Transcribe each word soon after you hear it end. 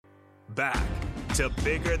Back to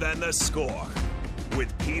Bigger Than the Score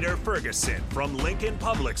with Peter Ferguson from Lincoln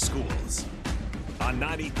Public Schools on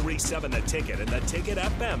 93.7 The Ticket and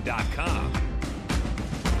theticketfm.com.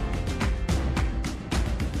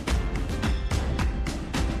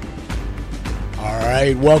 All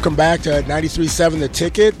right, welcome back to 93.7 The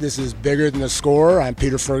Ticket. This is Bigger Than the Score. I'm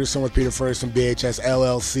Peter Ferguson with Peter Ferguson BHS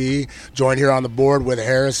LLC. Joined here on the board with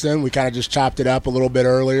Harrison. We kind of just chopped it up a little bit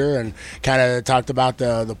earlier and kind of talked about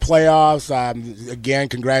the playoffs. Again,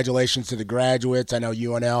 congratulations to the graduates. I know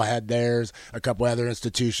UNL had theirs, a couple other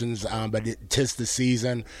institutions, but tis the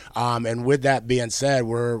season. And with that being said,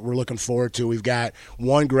 we're looking forward to. We've got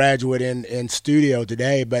one graduate in studio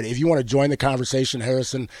today. But if you want to join the conversation,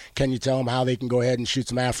 Harrison, can you tell them how they can go ahead and shoot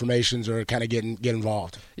some affirmations or kind of get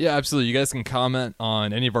involved? Yeah, absolutely. You guys can comment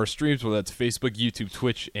on any of our streams, whether that's Facebook, YouTube,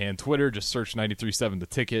 Twitch, and Twitter. Just search 93.7 The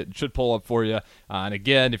Ticket. It should pull up for you. And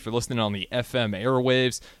again, if you're listening on the FM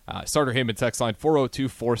airwaves, Starter Heyman text line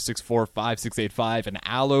 402-464-5685 and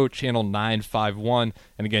Allo channel 951.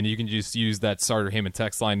 And again, you can just use that Starter Heyman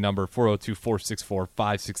text line number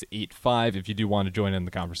 402-464-5685 if you do want to join in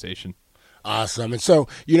the conversation. Awesome. And so,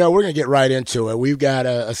 we're going to get right into it. We've got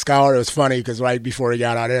a scholar. It was funny because right before he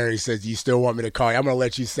got on air, he says, "Do you still want me to call you?" I'm going to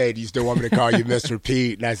let you say, "Do you still want me to call you Mr.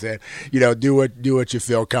 Pete?" And I said, do what you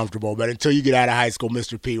feel comfortable. But until you get out of high school,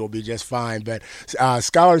 Mr. Pete will be just fine. But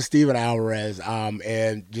scholar Stephen Alvarez,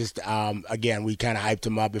 and just, again, we kind of hyped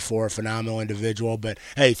him up before, a phenomenal individual. But,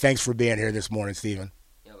 hey, thanks for being here this morning, Stephen.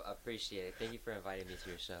 Appreciate it. Thank you for inviting me to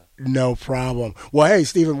your show. No problem. Well, hey,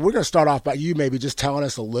 Stephen, we're going to start off by you maybe just telling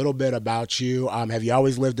us a little bit about you. Have you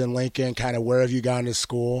always lived in Lincoln? Kind of where have you gone to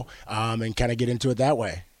school? And kind of get into it that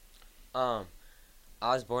way. I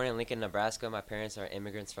was born in Lincoln, Nebraska. My parents are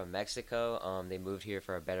immigrants from Mexico. They moved here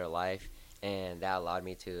for a better life, and that allowed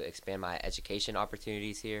me to expand my education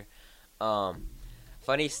opportunities here.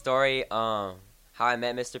 Funny story, how I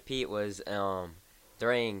met Mr. Pete was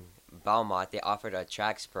during Belmont. They offered a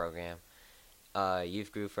tracks program,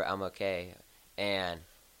 youth group for MLK, and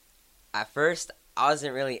at first I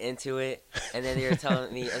wasn't really into it, and then they were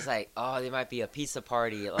telling me, it's like, oh, there might be a pizza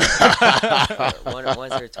party like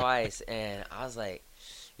once or twice, and I was like,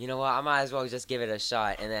 you know what, I might as well just give it a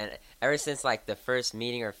shot. And then ever since like the first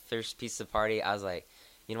meeting or first pizza party, I was like,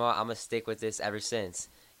 you know what, I'm gonna stick with this ever since.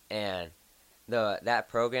 And that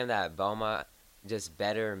program, that Belmont, just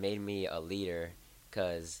better made me a leader,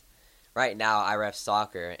 because right now I ref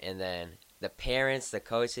soccer, and then the parents, the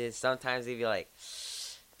coaches, sometimes they be like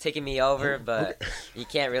taking me over, but you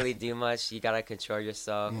can't really do much. You gotta control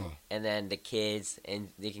yourself. And then the kids, and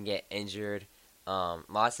they can get injured.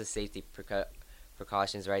 Lots of safety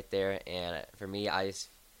precautions right there. And for me, I just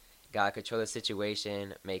gotta control the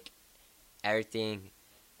situation, make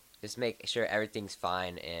sure everything's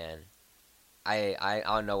fine. And I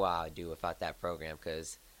don't know what I would do without that program,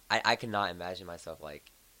 because I cannot imagine myself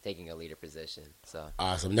like taking a leader position. So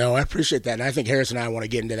awesome. No, I appreciate that. And I think Harrison and I want to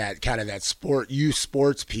get into that kind of that youth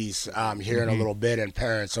sports piece here in a little bit, and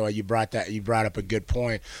parents. So you brought up a good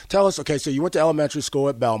point. Tell us, okay, so you went to elementary school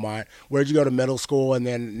at Belmont. Where'd you go to middle school? And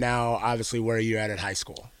then now, obviously, where are you at high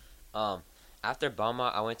school? After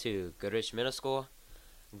Belmont, I went to Goodrich Middle School.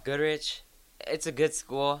 Goodrich, it's a good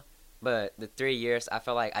school, but the 3 years, I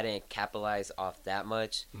felt like I didn't capitalize off that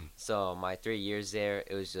much. So my 3 years there,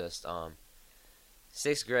 it was just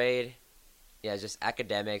 6th grade, just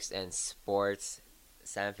academics and sports,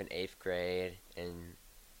 7th and 8th grade, and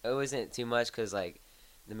it wasn't too much, because like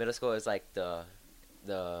the middle school is like the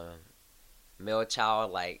middle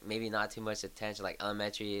child, like maybe not too much attention. Like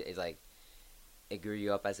elementary is like it grew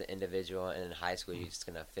you up as an individual, and in high school you're just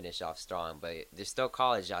gonna finish off strong. But there's still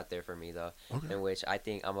college out there for me though, in which I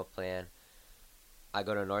think I'm a plan. I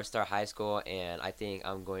go to North Star High School, and I think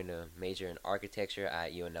I'm going to major in architecture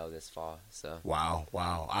at UNL this fall. So Wow,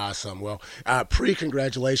 awesome. Well,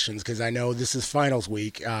 pre-congratulations, because I know this is finals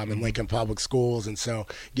week in Lincoln Public Schools, and so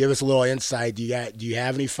give us a little insight. Do you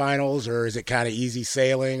have any finals, or is it kind of easy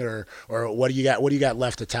sailing, or what do you got? What do you got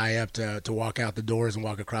left to tie up to walk out the doors and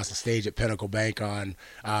walk across the stage at Pinnacle Bank on?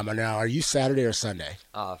 And now, are you Saturday or Sunday?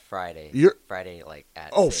 Friday. Friday, like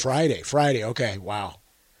at 6. Friday. Okay, wow.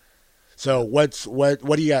 So what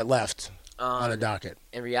do you got left on the docket?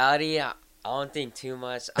 In reality, I don't think too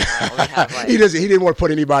much. I only have like he didn't want to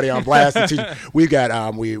put anybody on blast. We've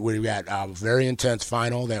got we've got a very intense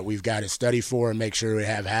final that we've got to study for and make sure we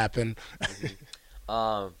have happen.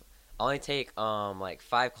 I only take like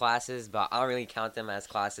 5 classes, but I don't really count them as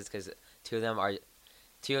classes, because two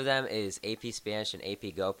of them is AP Spanish and AP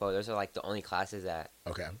GoPro. Those are like the only classes that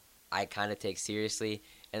I kind of take seriously.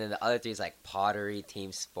 And then the other 3 is like pottery,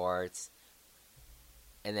 team sports,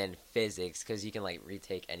 and then physics because you can like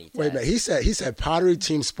retake any test. Wait a minute. He said pottery,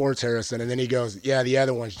 team sports, Harrison, and then he goes, yeah, the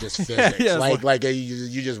other one's just physics. Yeah, like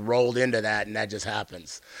you just rolled into that, and that just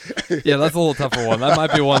happens. Yeah, that's a little tougher one. That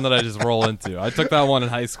might be one that I just roll into. I took that one in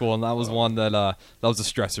high school, and that was one that was a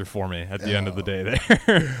stressor for me at the end of the day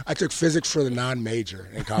there. I took physics for the non-major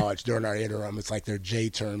in college during our interim. It's like their J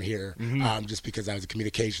term here, just because I was a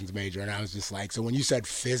communications major, and I was just like, so when you said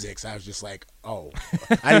physics, I was just like, oh,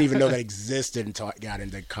 I didn't even know that existed until I got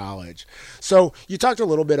into college. So you talked a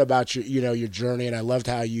little bit about your journey, and I loved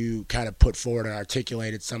how you kind of put forward and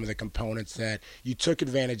articulated some of the components that you took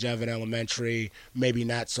advantage of in elementary, maybe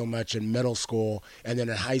not so much in middle school, and then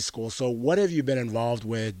in high school. So what have you been involved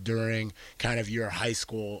with during kind of your high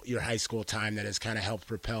school time that has kind of helped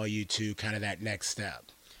propel you to kind of that next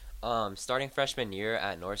step? Starting freshman year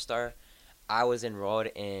at North Star, I was enrolled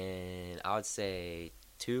in, I would say,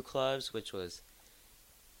 2 clubs, which was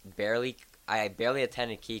I barely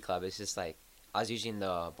attended Key Club. It's just like I was usually in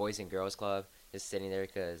the Boys and Girls Club, just sitting there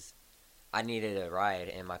because I needed a ride,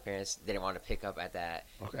 and my parents didn't want to pick up at that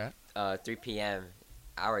 3 p.m.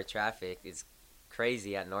 hour traffic. It's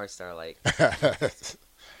crazy at North Star. Like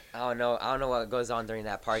I don't know what goes on during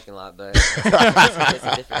that parking lot, but it's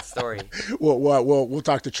a different story. Well, we'll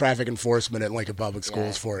talk to traffic enforcement at Lincoln Public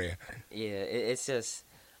Schools for you. Yeah, it's just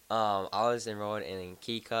I was enrolled in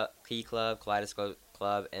Key Club, Kaleidoscope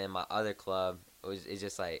Club, and my other club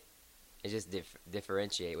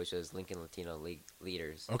differentiate, which was Lincoln Latino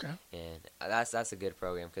Leaders. Okay. And that's a good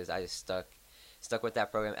program because I just stuck with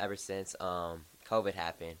that program ever since COVID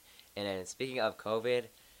happened. And then speaking of COVID,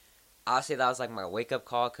 I'll say that was like my wake up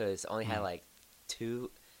call because I only had like two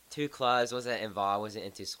clubs, wasn't involved, wasn't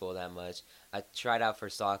into school that much. I tried out for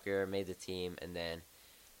soccer, made the team, and then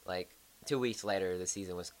like 2 weeks later the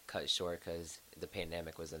season was cut short because the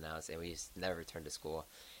pandemic was announced and we just never returned to school.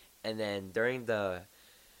 And then during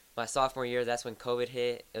my sophomore year, that's when COVID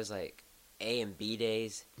hit. It was like A and B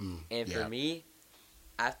days. And for me,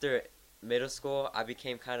 after middle school, I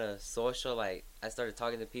became kind of social. Like, I started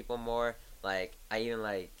talking to people more. Like, I even,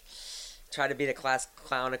 like, tried to be the class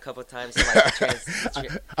clown a couple times. So, like,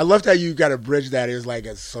 I loved how you got to bridge that. It was like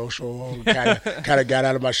a social, kind of got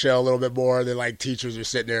out of my shell a little bit more. Then, like, teachers are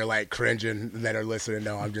sitting there, like, cringing that are listening.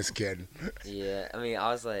 No, I'm just kidding. Yeah, I mean,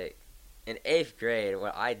 I was, like, in 8th grade,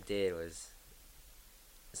 what I did was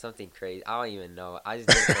something crazy. I don't even know. I just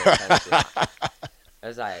didn't pay attention. It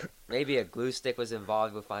was like maybe a glue stick was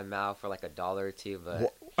involved with my mouth for like $1 or $2,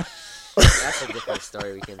 but that's a different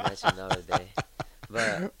story we can mention another day.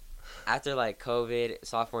 But after like COVID,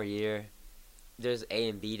 sophomore year, there's A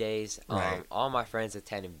and B days. Right. All my friends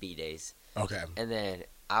attended B days. Okay. And then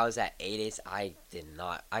I was at A days. I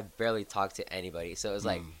barely talked to anybody. So it was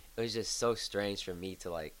like it was just so strange for me to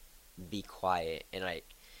like be quiet. And like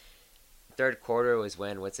third quarter was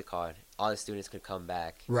when all the students could come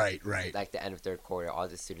back. Right. Like the end of third quarter, all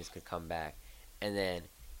the students could come back. And then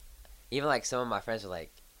even like some of my friends were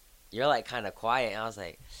like, you're like kind of quiet. And I was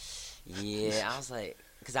like, yeah. I was like,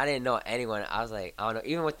 because I didn't know anyone. I was like, I don't know.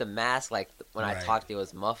 Even with the mask, like when I talked, it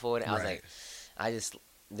was muffled. And I was like, I just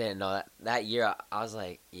didn't know that year. I was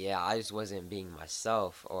like, yeah, I just wasn't being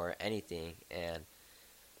myself or anything. And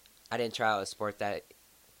I didn't try out a sport that.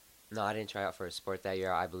 No, I didn't try out for a sport that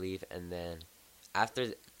year, I believe. And then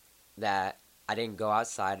after that, I didn't go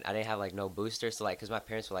outside. I didn't have like no booster, so like, cause my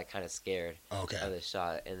parents were like kind of scared of the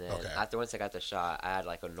shot. And then once I got the shot, I had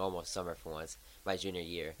like a normal summer for once, my junior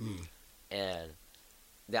year. And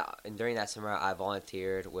during that summer, I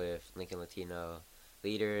volunteered with Lincoln Latino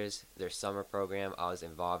Leaders, their summer program. I was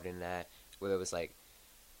involved in that, where it was like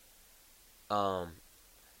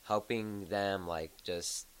helping them like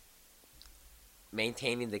just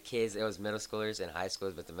maintaining the kids. It was middle schoolers and high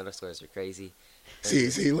schoolers, but the middle schoolers were crazy.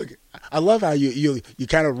 See, look, I love how you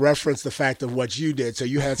kind of reference the fact of what you did, so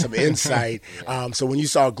you had some insight. So when you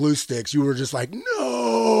saw glue sticks, you were just like,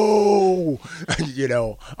 no,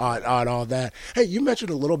 on all that. Hey, you mentioned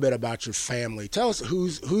a little bit about your family. Tell us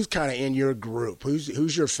who's kind of in your group,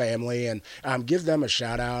 who's your family, and give them a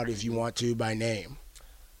shout out if you want to by name.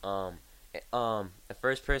 The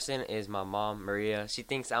first person is my mom, Maria. She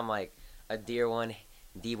thinks I'm like a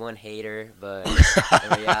D1 hater, but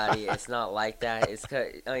in reality, it's not like that. It's 'cause,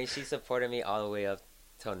 I mean, she supported me all the way up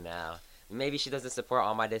till now. Maybe she doesn't support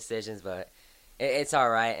all my decisions, but it's all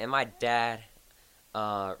right. And my dad,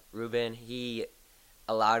 Ruben, he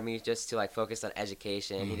allowed me just to like focus on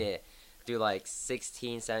education. He did through like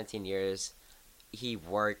 16, 17 years. He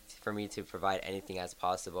worked for me to provide anything as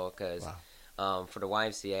possible because. Wow. For the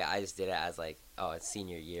YMCA, I just did it as like, it's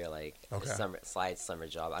senior year, like a summer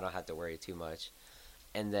job. I don't have to worry too much.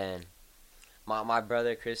 And then my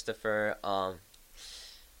brother Christopher,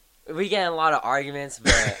 We get in a lot of arguments,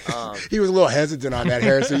 but He was a little hesitant on that,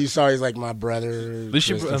 Harrison. You saw he's like my brother. At least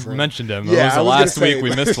you mentioned him. Yeah, It was the last week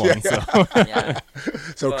we missed one. So, yeah.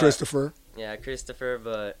 So But- Christopher. Yeah, Christopher,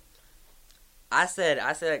 but I said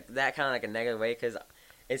that kind of like a negative way because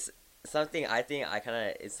it's something I think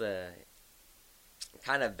it's a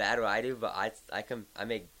kind of bad what I do, but I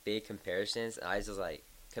make big comparisons and I just like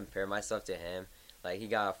compare myself to him. Like he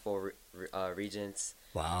got a full regents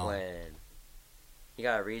Wow. when he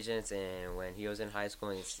got a regents and when he was in high school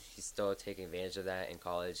and he's still taking advantage of that in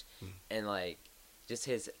college, and like just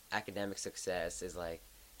his academic success is like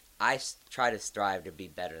try to strive to be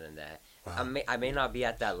better than that. Wow. I may not be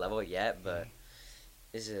at that level yet, but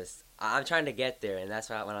it's just I'm trying to get there, and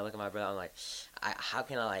that's why when I look at my brother, I'm like, how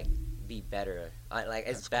can I like be better?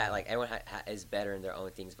 It's bad. Cool. Like everyone is better in their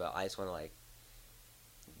own things, but I just want to like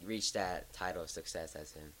reach that title of success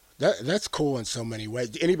as him. That's cool in so many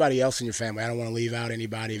ways. Anybody else in your family? I don't want to leave out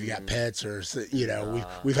anybody. If you got pets or,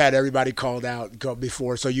 we've had everybody called out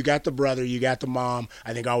before. So you got the brother, you got the mom.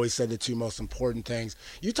 I think I always said the two most important things.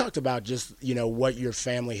 You talked about just, what your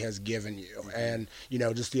family has given you and,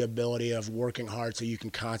 just the ability of working hard so you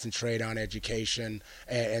can concentrate on education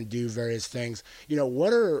and do various things.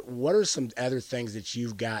 What are some other things that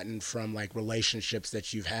you've gotten from like relationships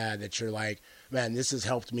that you've had that you're like, man, this has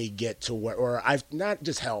helped me get to where, or I've not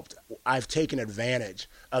just helped, I've taken advantage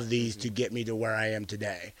of these to get me to where I am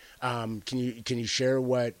today. Can you share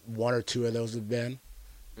what one or two of those have been?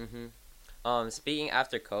 Speaking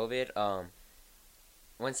after COVID,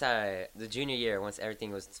 the junior year, once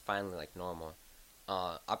everything was finally like normal,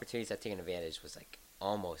 opportunities I've taken advantage was like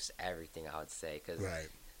almost everything, I would say, because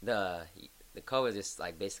the COVID just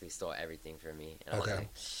like basically stole everything from me. And I was like,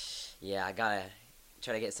 yeah, I gotta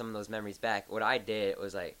try to get some of those memories back. What I did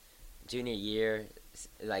was like junior year,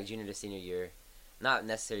 like junior to senior year, not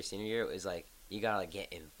necessarily senior year, it was like you gotta like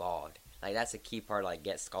get involved. Like that's a key part, like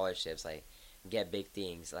get scholarships, like get big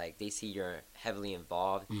things. Like they see you're heavily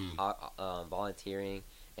involved, volunteering,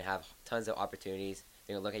 and have tons of opportunities.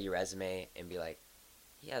 They're gonna look at your resume and be like,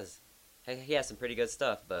 he has some pretty good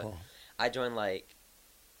stuff. But I joined like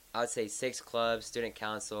I would say 6 clubs, student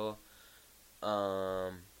council,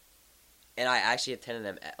 and I actually attended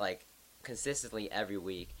them like consistently every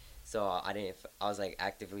week. So I was like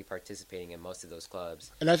actively participating in most of those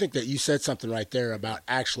clubs. And I think that you said something right there about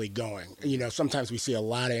actually going. Sometimes we see a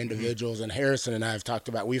lot of individuals, and Harrison and I have talked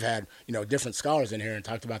about, we've had, different scholars in here and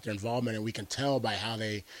talked about their involvement, and we can tell by how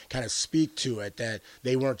they kind of speak to it that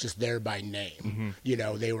they weren't just there by name.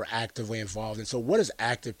 They were actively involved. And so what is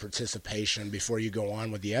active participation before you go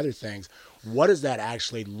on with the other things? What does that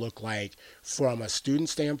actually look like from a student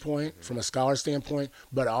standpoint, from a scholar standpoint,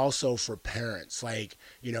 but also for parents? Like,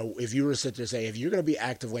 if you were to sit there and say, if you're going to be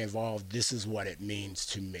actively involved, this is what it means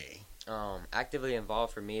to me. Actively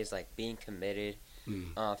involved for me is like being committed.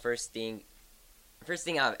 First thing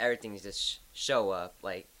out of everything is just show up.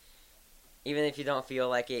 Like, even if you don't feel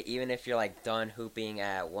like it, even if you're like done hooping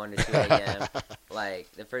at 1 to 2 a.m.,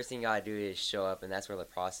 like the first thing you gotta do is show up, and that's where the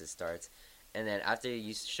process starts. And then after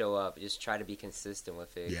you show up, just try to be consistent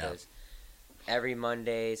with it. Because every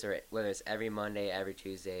Mondays, or whether it's every Monday, every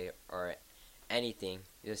Tuesday, or anything,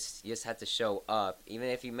 you just have to show up. Even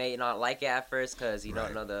if you may not like it at first because you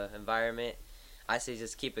don't know the environment, I say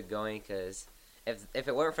just keep it going, because if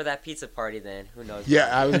it weren't for that pizza party, then who knows? Yeah,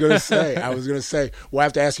 I was going to say, well, I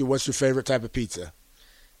have to ask you, what's your favorite type of pizza?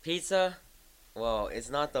 Pizza? Well, it's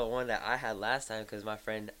not the one that I had last time, because my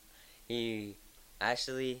friend, he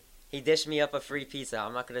dished me up a free pizza.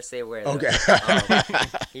 I'm not going to say where. Okay.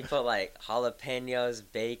 He put like jalapenos,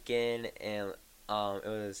 bacon, and it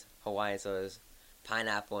was Hawaiian, so it was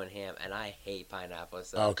pineapple and ham, and I hate pineapple.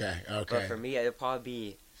 So. Okay. But for me, it'd probably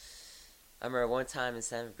be, I remember one time in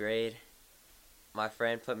 7th grade, my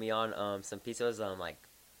friend put me on some pizza. It was like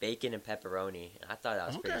bacon and pepperoni, and I thought that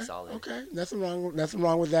was pretty solid. Okay, nothing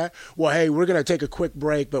wrong with that. Well, hey, we're going to take a quick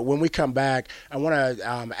break, but when we come back, I want to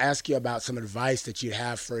ask you about some advice that you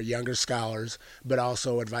have for younger scholars, but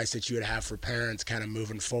also advice that you would have for parents kind of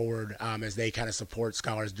moving forward as they kind of support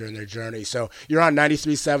scholars during their journey. So you're on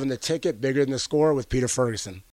 93.7 The Ticket, Bigger Than the Score with Peter Ferguson.